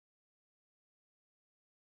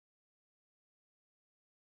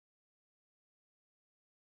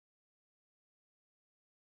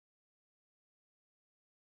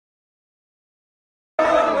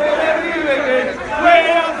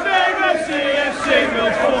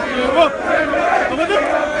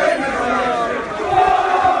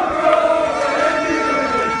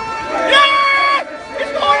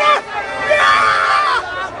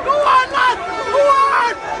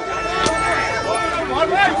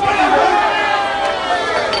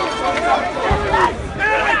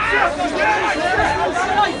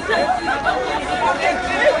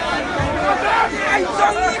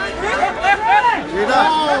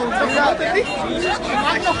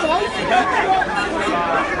It's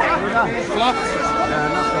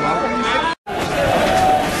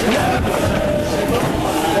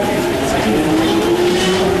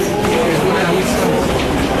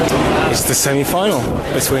the semi-final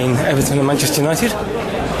between Everton and Manchester United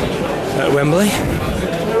at Wembley.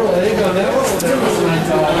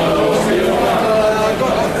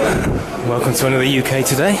 Welcome to another UK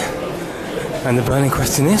Today, and the burning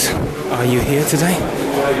question is, are you here today?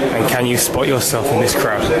 And can you spot yourself in this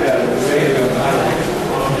crowd?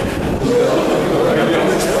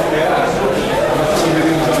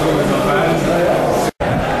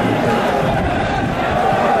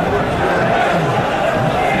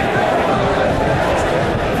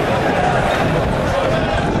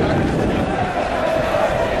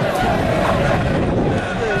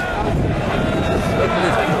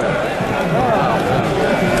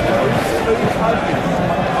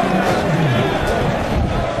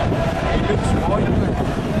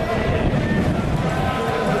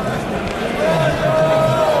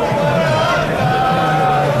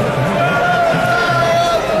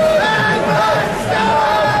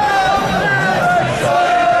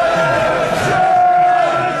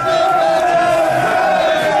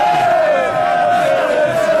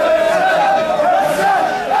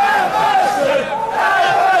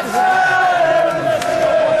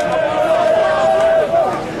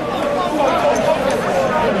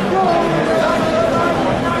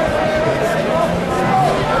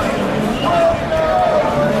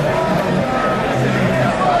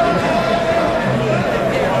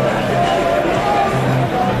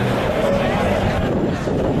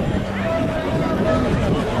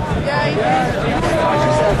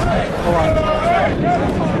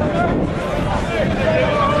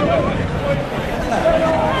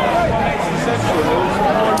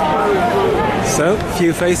 So,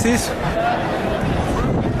 few faces, and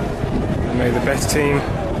may the best team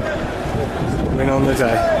win on the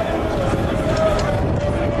day.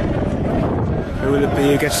 Who will it be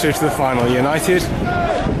who gets through to the final, United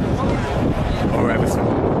or Everton?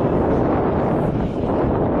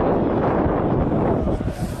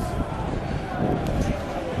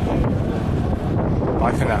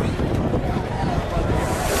 Bye for now.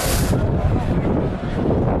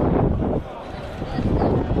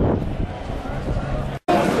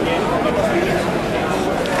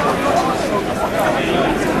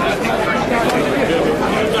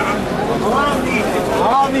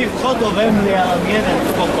 wschód do Wembley, a mam jeden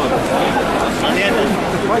spokój. Mam jeden.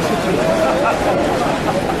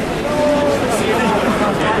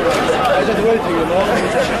 I just waiting, you know.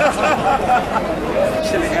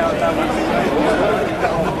 Chilling out that one.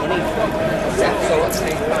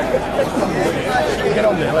 Get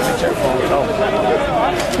on there, let me check for it.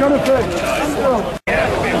 Jonathan,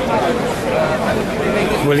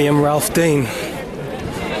 William Ralph Dean.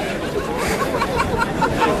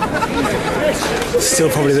 Still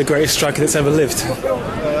probably the greatest striker that's ever lived.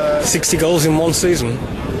 60 goals in one season.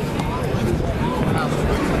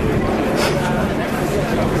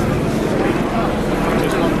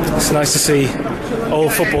 It's nice to see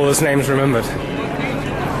old footballers' names remembered.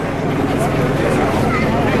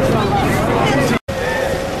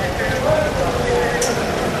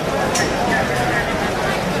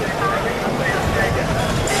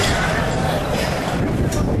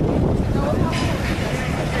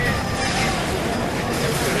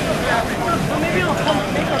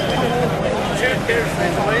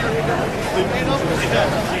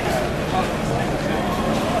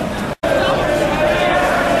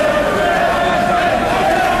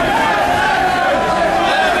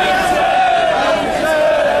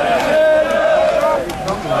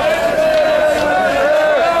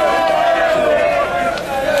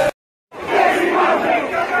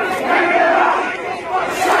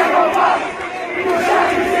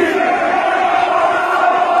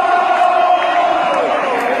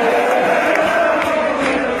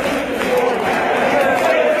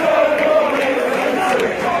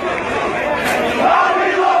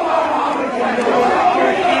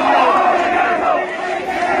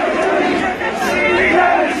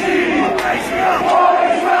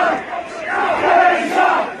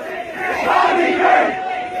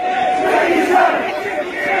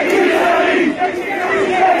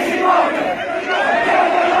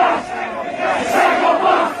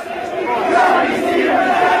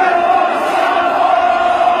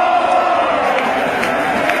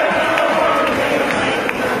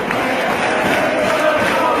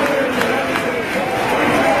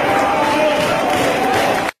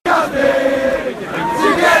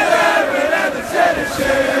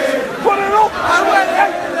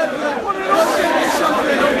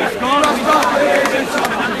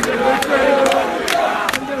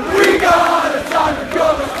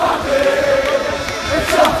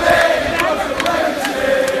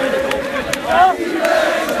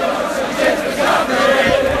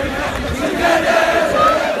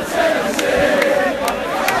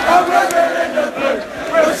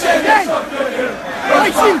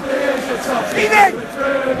 Speeding!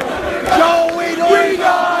 We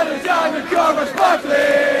got a diamond car sparkling.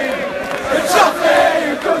 The chocolate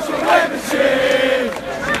who comes from Everton.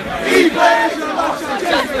 He plays the box and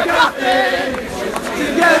James the captain.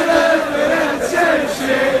 Together with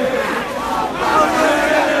attention.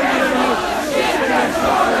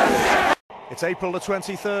 It's April the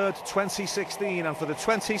 23rd, 2016, and for the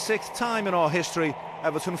 26th time in our history,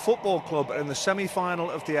 Everton Football Club are in the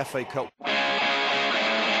semi-final of the FA Cup.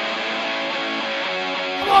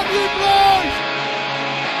 Come on, you Blues!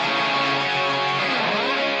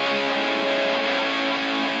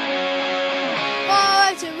 Oh,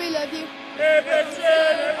 Everton, we love you. Everton,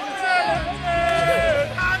 Everton, Everton!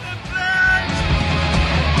 And the Blues!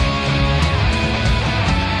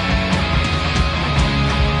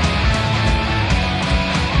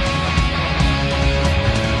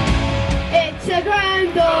 It's a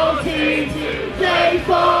grand old team to play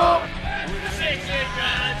for.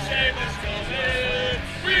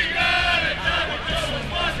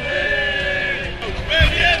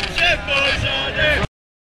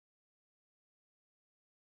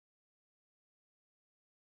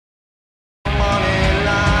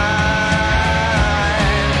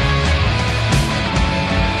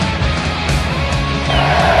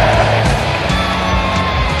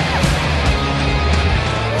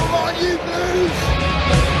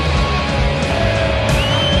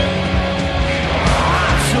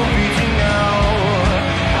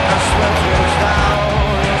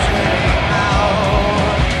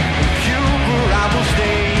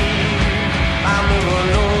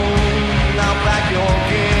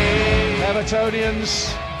 Evertonians,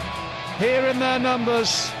 here in their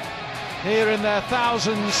numbers, here in their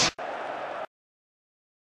thousands.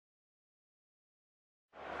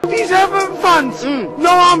 These Everton fans,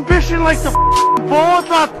 no ambition like the board,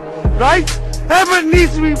 lad, right? Everton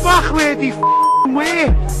needs to be back where they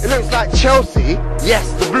were. It looks like Chelsea,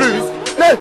 yes, the Blues,